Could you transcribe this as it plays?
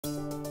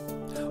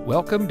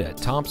Welcome to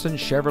Thompson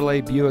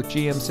Chevrolet Buick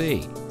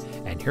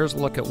GMC, and here's a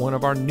look at one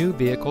of our new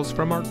vehicles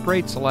from our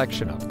great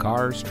selection of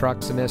cars,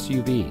 trucks, and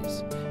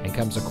SUVs, and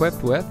comes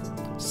equipped with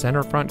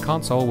center front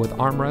console with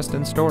armrest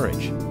and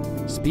storage,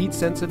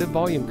 speed-sensitive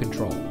volume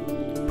control,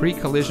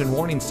 pre-collision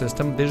warning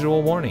system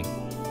visual warning,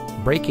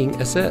 braking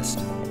assist,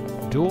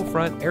 dual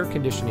front air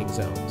conditioning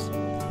zones,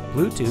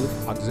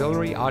 Bluetooth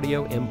auxiliary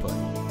audio input,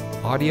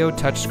 audio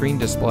touchscreen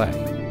display,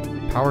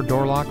 power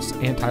door locks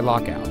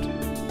anti-lockout,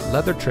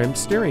 leather-trimmed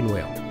steering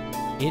wheel,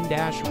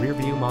 in-dash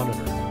rear-view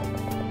monitor.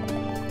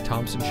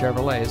 Thompson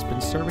Chevrolet has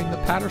been serving the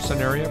Patterson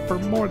area for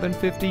more than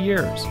 50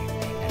 years,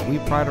 and we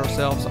pride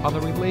ourselves on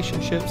the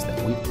relationships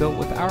that we've built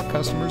with our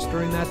customers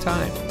during that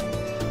time.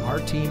 Our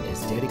team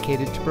is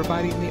dedicated to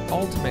providing the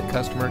ultimate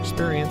customer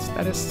experience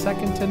that is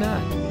second to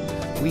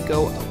none. We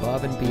go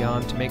above and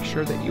beyond to make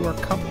sure that you are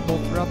comfortable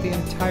throughout the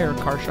entire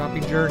car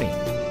shopping journey.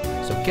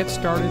 So get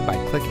started by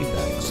clicking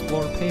the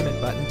Explore Payment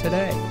button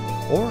today,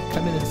 or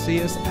come in and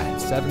see us at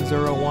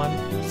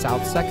 701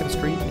 South 2nd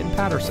Street in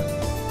Patterson.